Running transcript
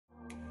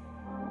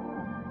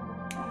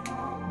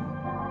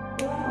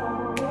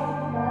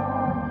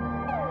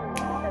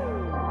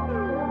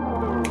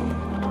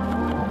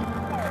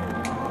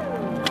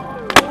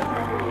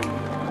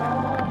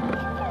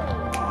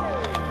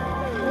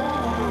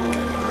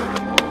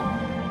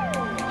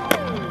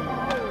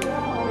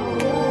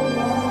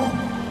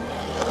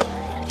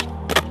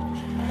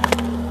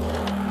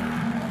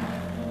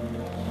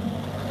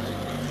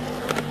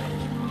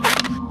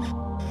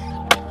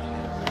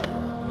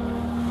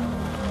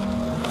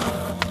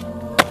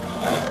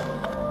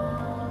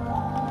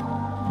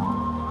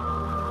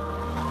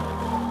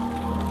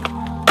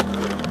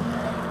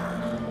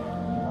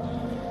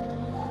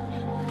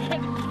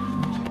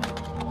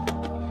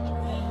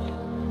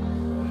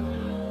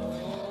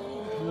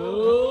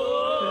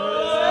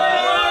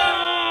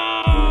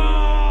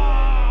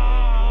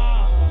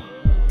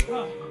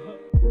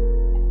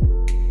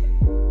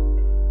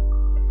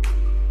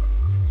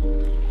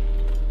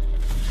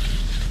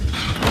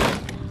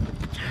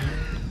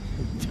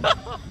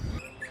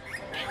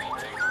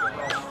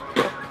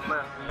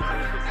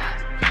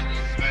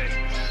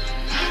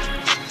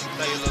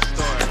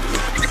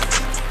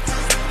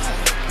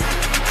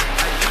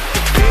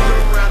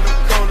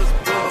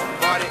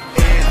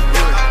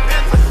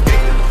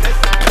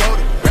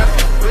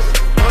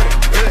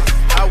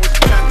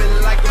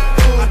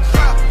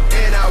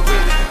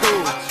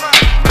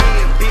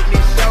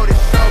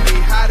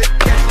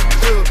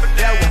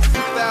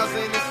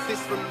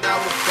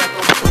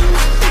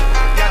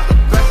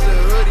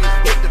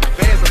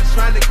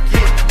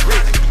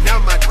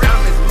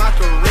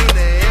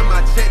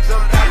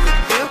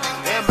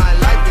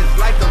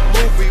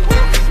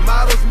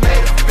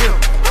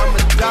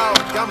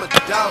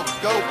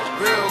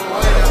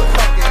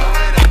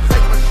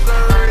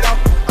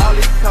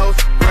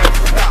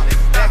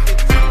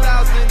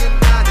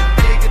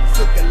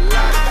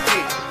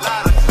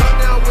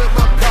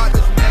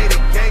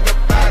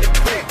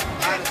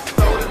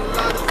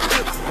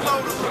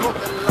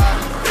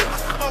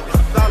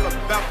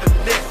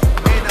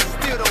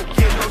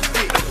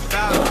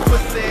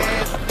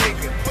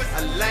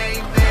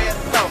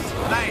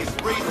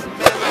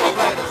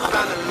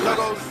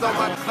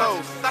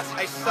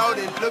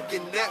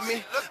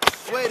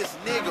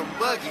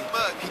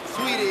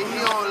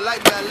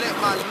gotta let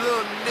my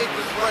little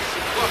niggas rush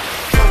it.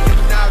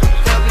 Smoking out of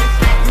gullies,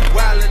 we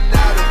wildin'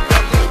 out of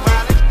gullies.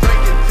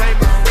 Drinking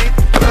Jameson,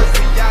 cause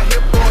we out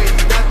here, boy,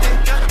 it's nothing.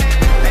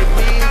 They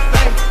mean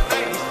face,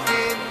 we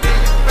spin in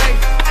your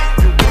face.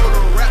 You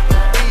wanna rap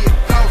with me, it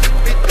costs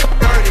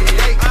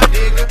 50-38,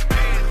 nigga.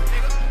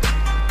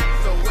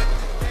 So what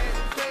you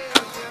tell ya?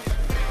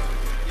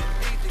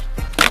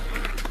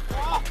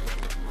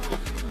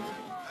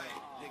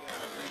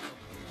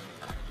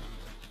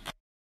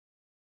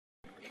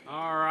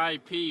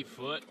 R.I.P.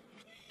 Foot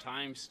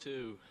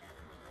 ×2.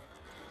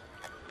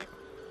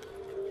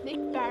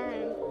 Nick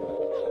Barron.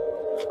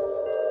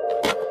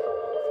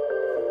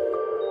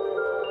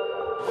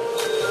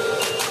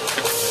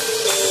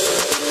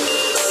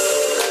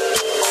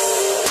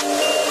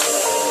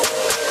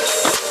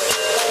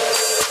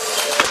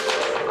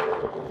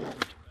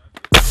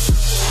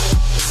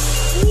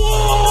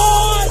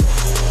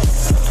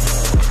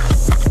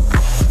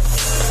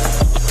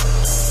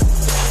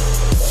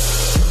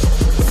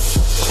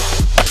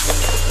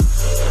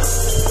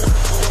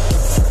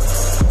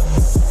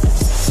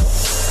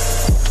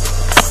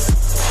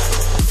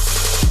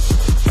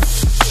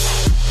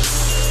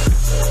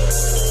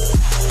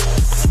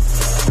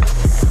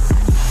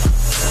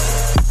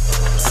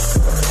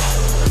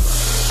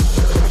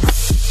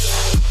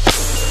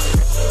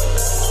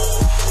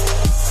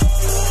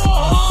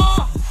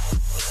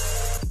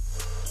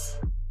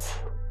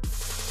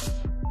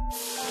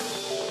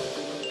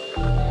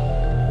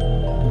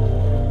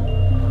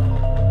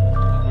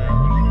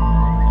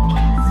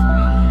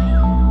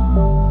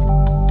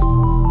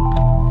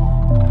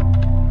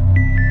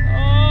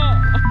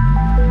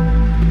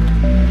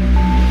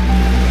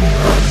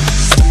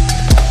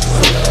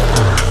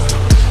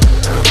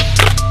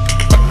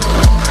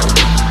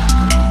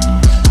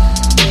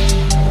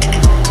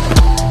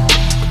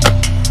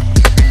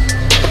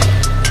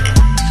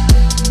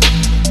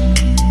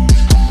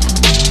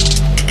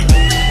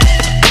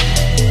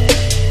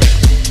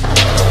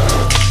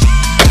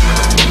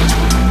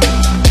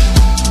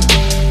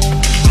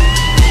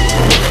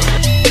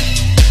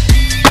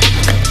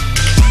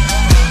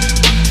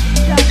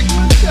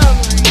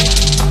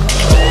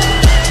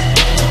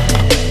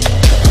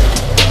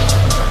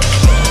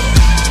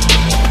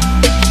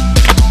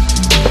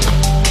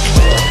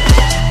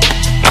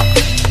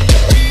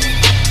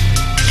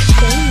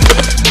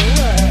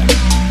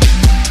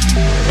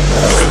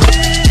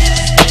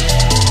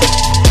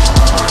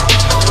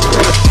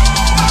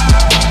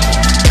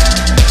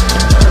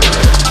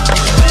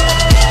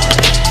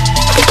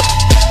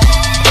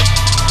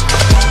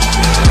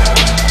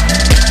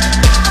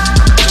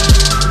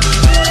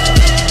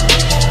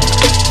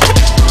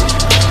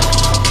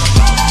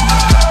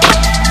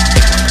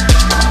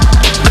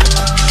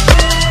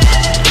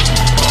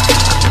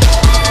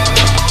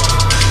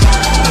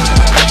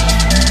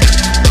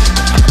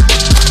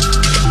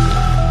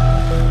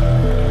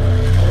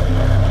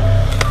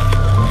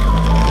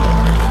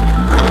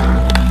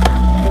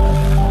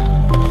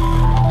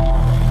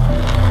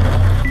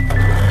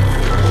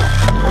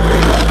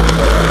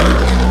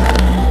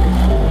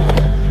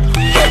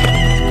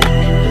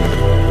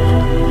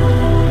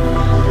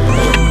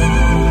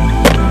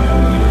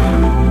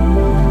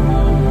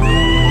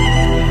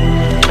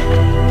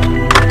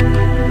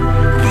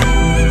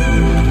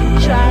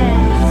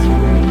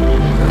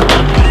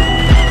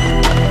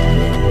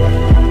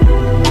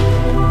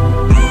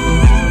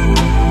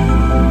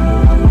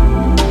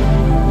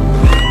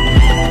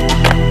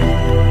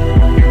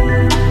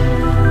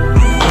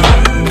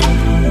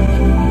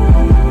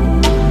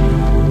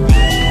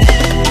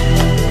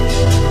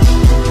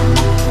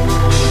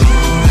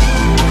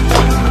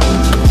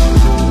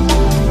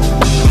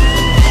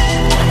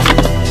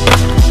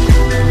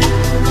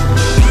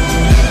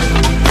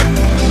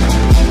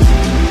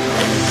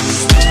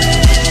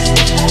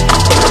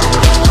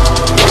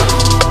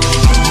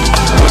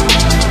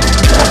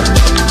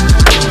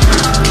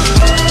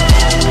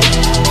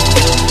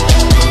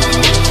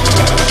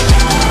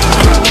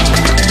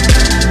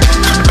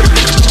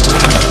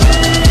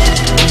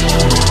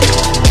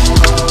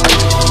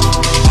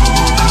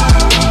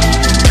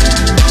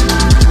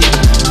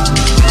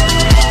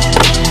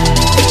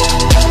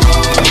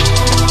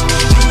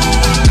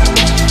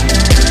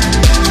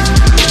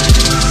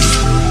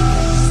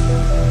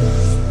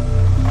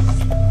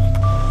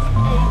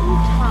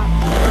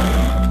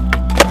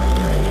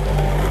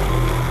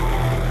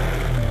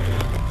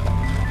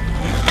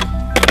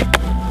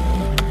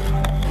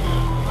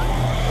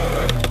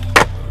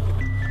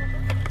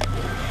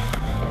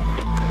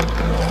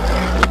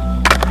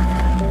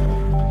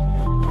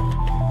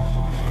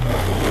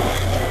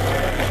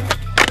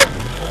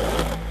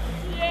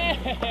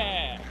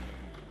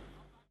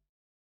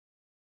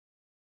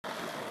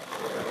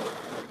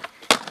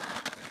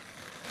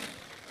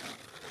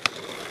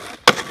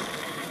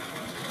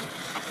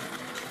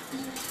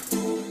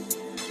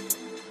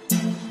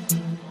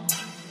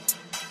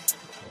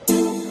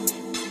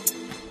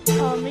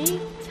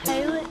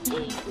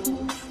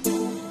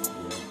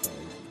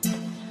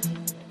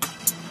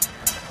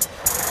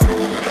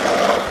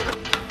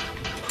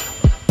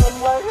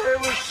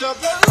 up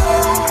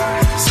alone.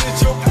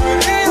 Said your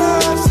pretty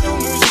eyes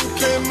soon as you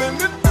came in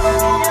the door.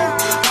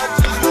 I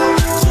just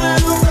wanna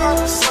chill,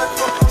 got a sight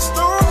for us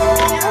to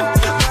roll.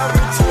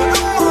 Married to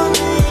the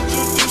money,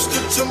 introduced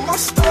her to my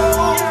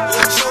stove.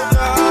 Showed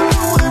her how to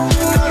whip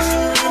it, now she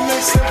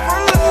remixing for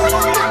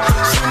love.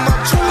 She my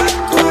track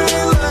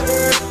queen, let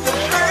her hit the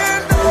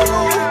bando.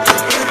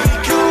 Baby,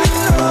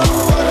 counting up,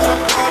 watch her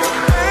all the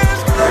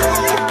bands go.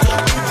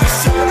 We just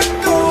had to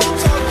go,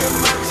 talking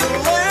about the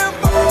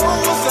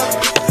Lambos. At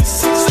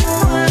 56 a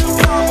gram,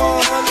 I'm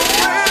 100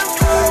 grams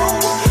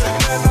gold.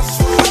 Man, I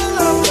swear I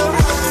love her,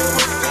 how she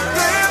with the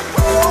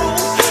Lambo.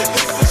 It's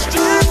a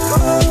strip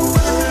club,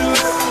 baby,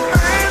 let the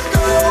bands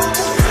go.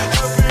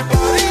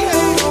 Everybody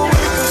hate her, we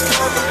just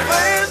call the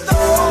fans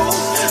though.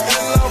 In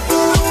love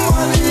with the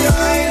money,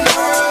 I ain't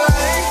never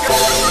let go.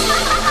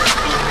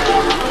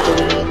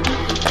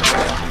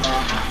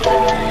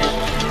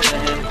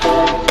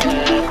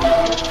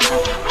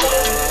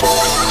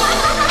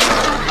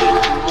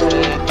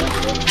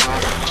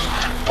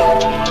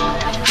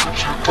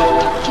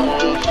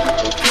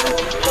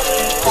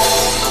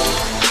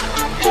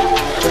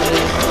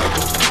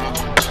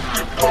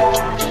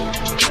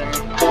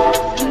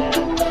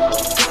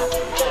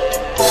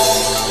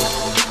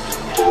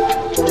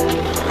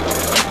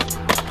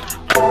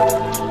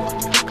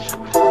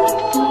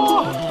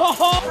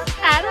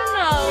 I don't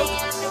know.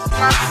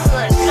 My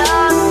foot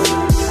love.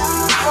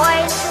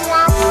 Boys who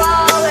want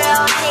flow,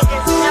 real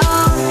niggas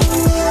know.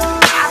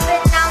 I've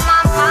been on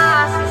my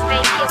mom since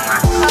they killed my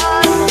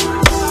cousin.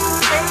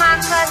 With my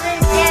cousin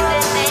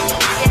Devin, man, he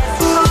just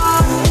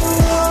called me.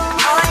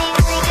 All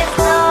these niggas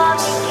love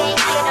me, can't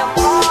get them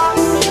off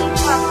me.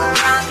 Fuck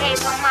around, gave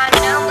him my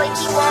number,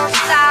 he won't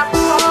stop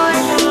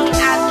calling me.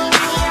 I be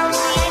beating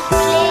with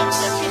flicks,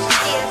 but you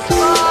still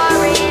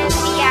scoring.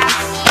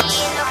 VIP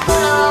in the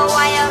club,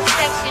 why your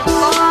section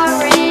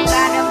boring?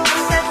 Gotta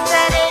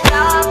set it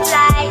off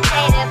like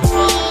they the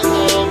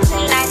Phoenix.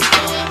 And I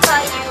see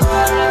how you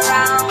roll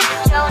around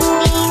with your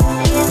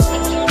nieces.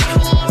 If you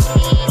tease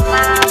me,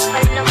 mom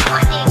for the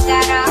money,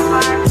 got a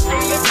heart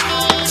full of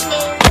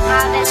demons.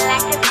 Mobbing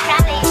like a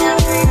Cali,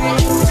 nothing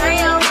really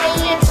real.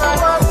 Millions for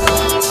a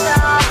piece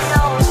of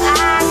no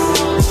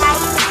acne. How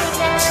you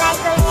feeling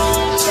like a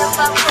leash up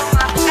for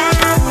my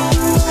family?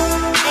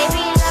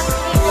 Baby, love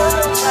me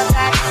little, but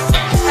got to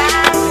be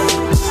fast.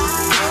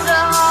 Do the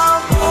whole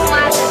thing,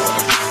 my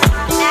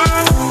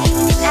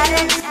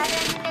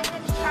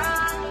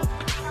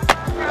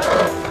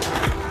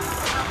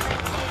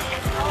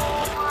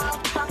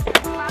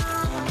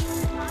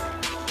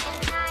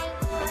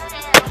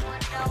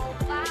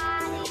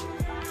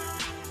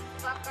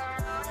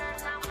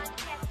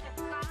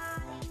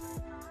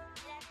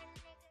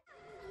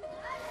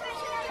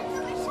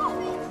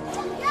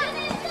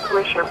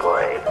Wish your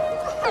boy.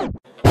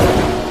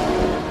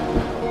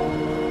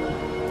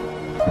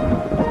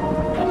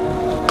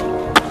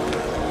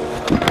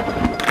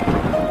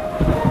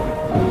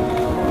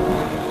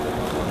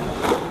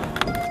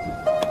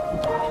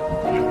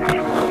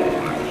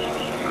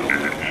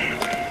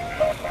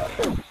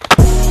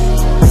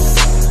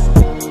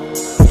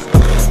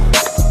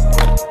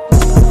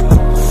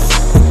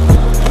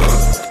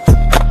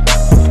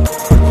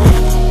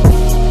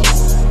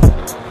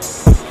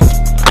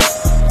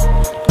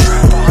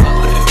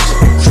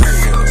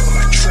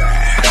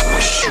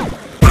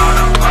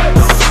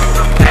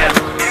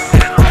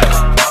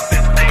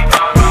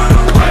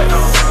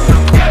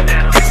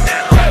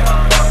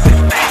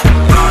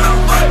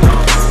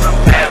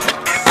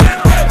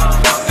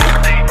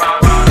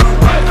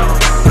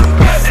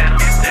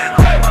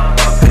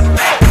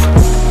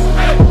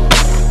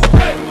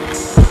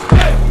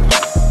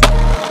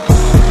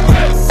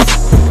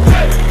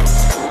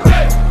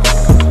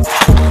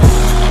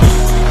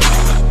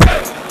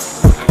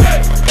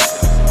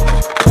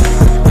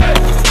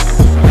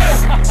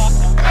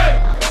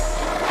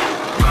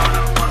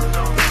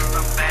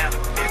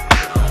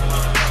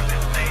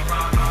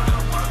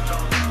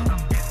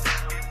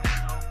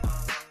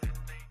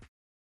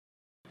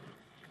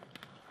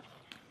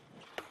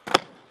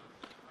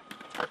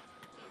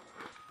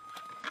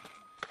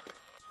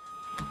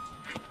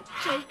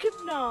 Jacob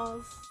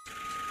Knowls.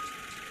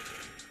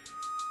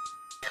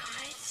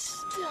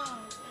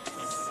 Stokes.